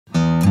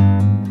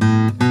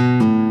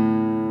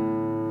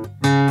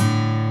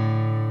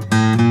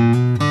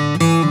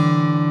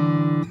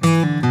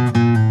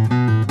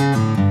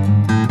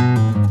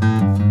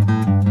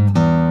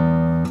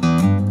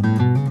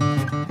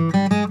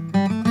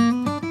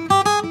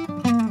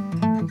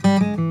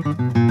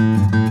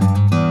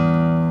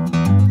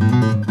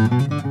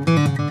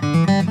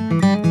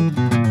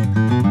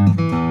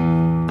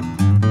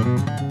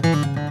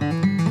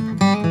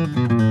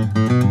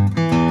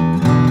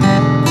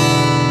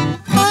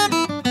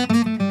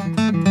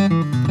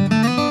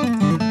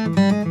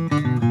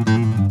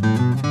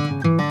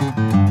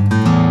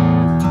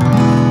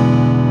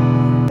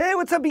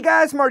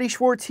guys, Marty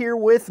Schwartz here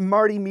with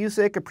Marty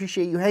Music.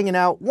 Appreciate you hanging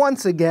out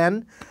once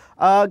again.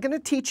 Gonna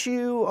teach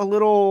you a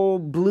little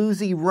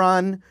bluesy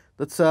run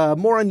that's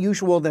more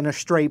unusual than a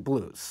straight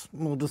blues.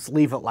 We'll just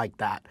leave it like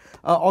that.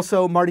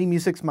 Also, Marty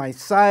Music's my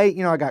site.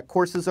 You know, I got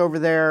courses over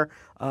there,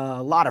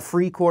 a lot of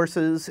free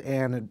courses,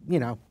 and you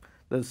know,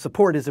 the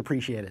support is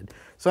appreciated.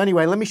 So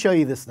anyway, let me show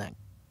you this thing.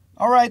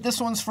 All right, this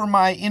one's for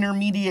my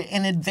intermediate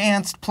and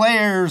advanced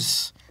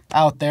players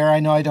out there. I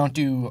know I don't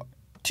do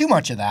too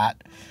much of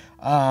that.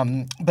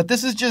 But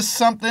this is just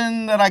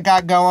something that I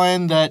got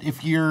going that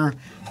if you're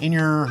in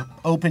your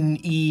open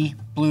E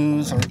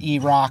blues or E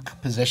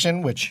rock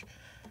position, which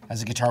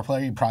as a guitar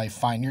player you probably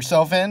find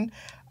yourself in,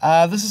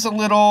 this is a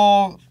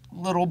little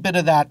bit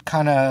of that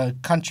kind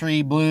of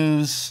country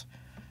blues,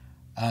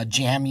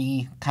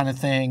 jammy kind of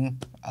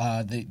thing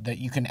that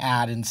you can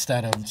add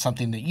instead of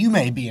something that you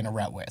may be in a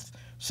rut with.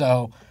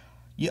 So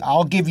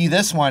I'll give you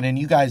this one, and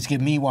you guys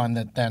give me one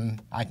that then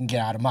I can get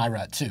out of my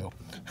rut too.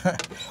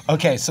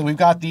 Okay, so we've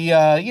got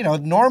the, you know,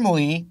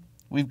 normally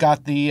we've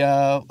got the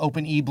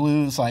open E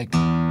blues like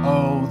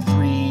 0,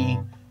 3,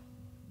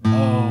 0,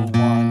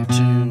 1,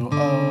 2,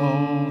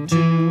 0, 2.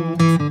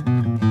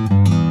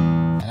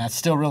 And that's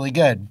still really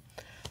good.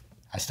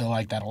 I still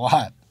like that a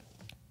lot.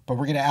 But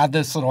we're going to add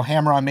this little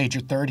hammer on major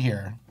third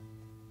here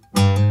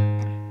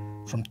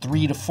from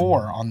 3 to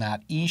 4 on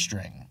that E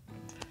string.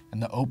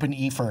 And the open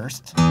E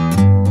first.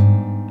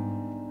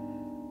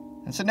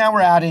 And so now we're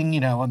adding, you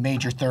know, a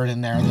major third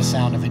in there, the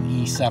sound of an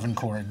E7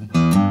 chord.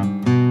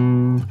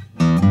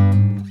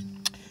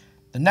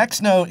 The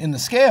next note in the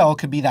scale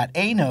could be that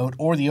A note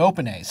or the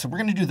open A. So we're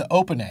going to do the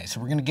open A.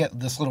 So we're going to get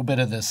this little bit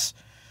of this,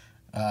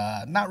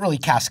 not really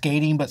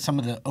cascading, but some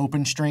of the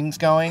open strings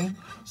going.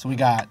 So we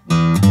got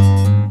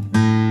then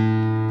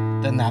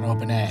that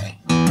open A.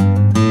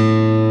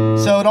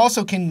 So it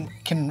also can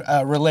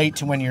relate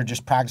to when you're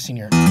just practicing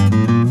your,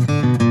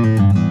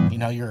 you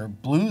know, your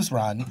blues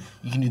run.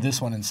 You can do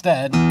this one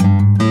instead.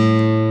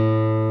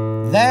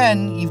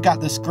 Then you've got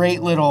this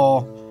great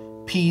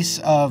little piece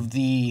of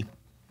the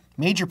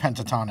major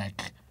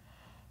pentatonic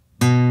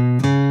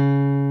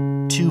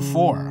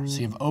 2-4. So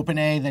you have open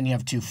A, then you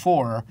have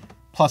 2-4,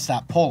 plus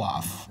that pull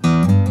off.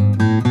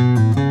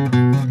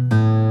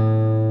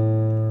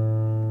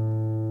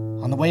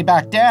 On the way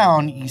back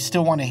down, you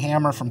still want to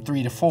hammer from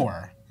 3 to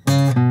 4.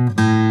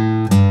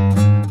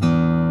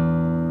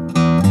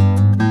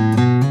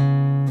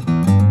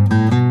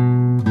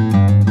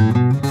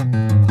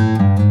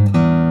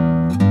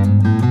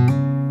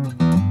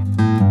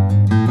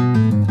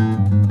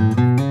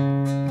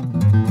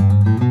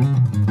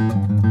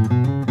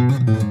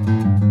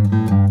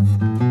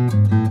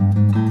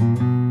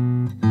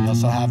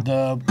 Also have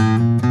the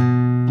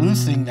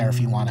blues thing there if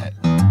you want it.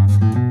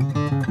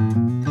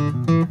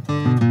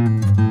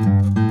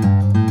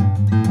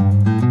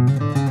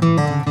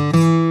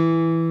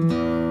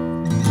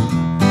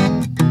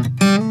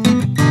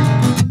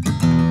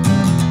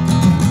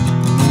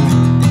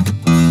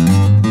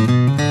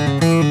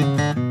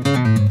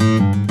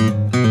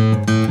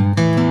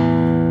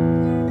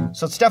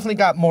 So it's definitely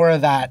got more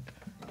of that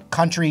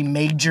country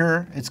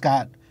major. It's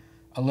got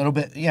a little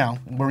bit, you know,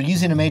 we're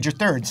using a major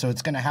third, so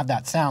it's going to have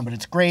that sound, but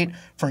it's great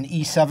for an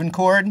E7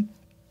 chord.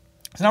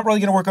 It's not really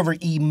going to work over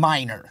E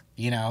minor,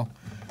 you know,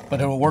 but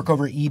it will work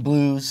over E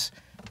blues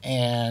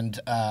and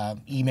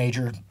E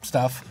major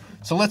stuff.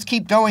 So let's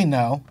keep going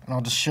though, and I'll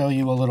just show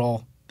you a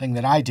little thing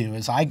that I do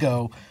is I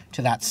go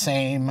to that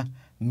same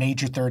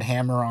major third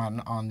hammer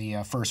on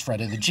the first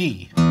fret of the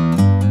G.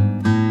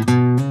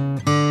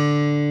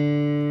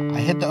 I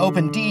hit the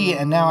open D,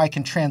 and now I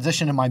can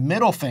transition to my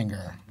middle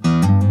finger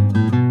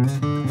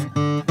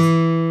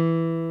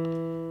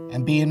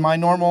and be in my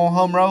normal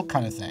home row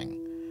kind of thing.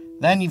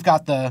 Then you've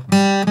got the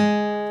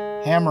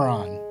hammer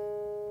on.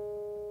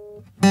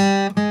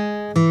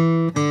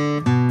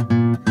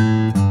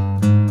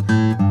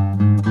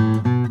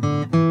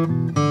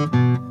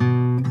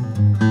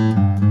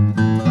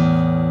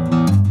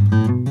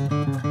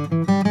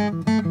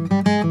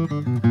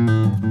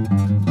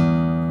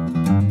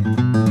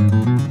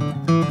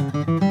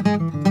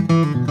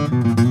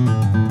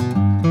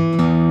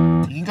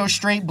 You can go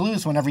straight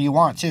blues whenever you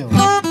want too.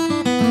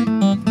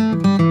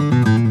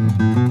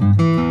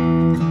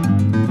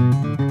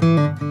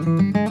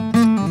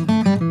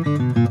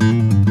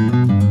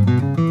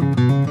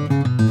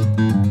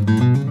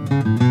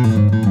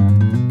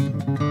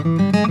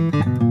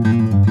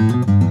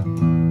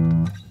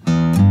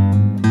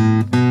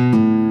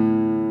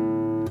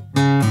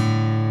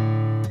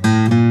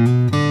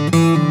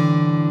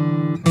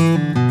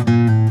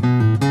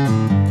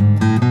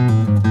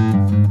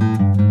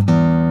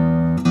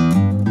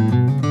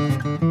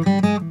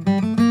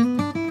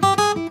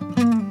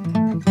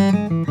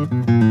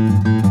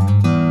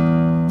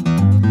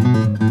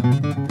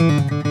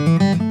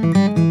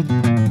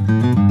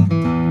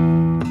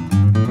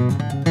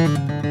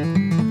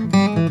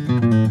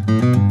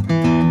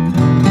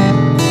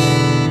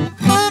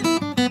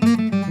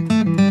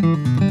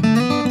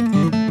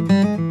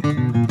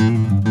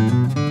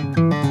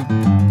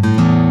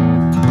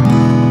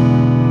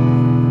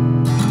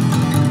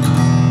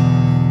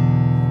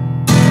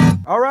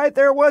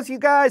 it was, you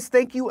guys.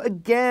 Thank you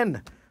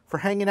again for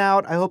hanging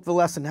out. I hope the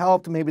lesson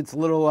helped. Maybe it's a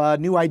little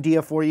new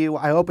idea for you.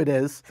 I hope it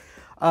is.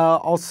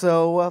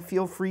 Also,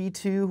 feel free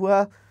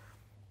to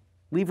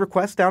leave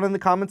requests down in the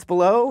comments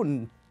below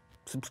and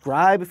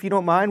subscribe if you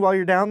don't mind while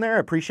you're down there. I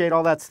appreciate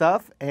all that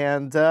stuff,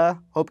 and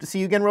hope to see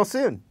you again real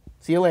soon.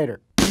 See you later.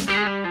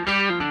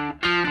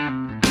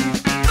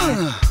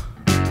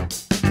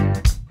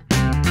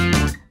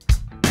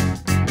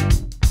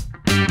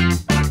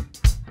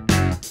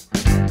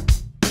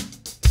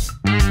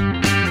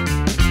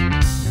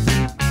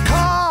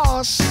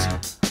 Cost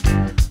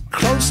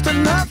close to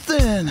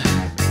nothing.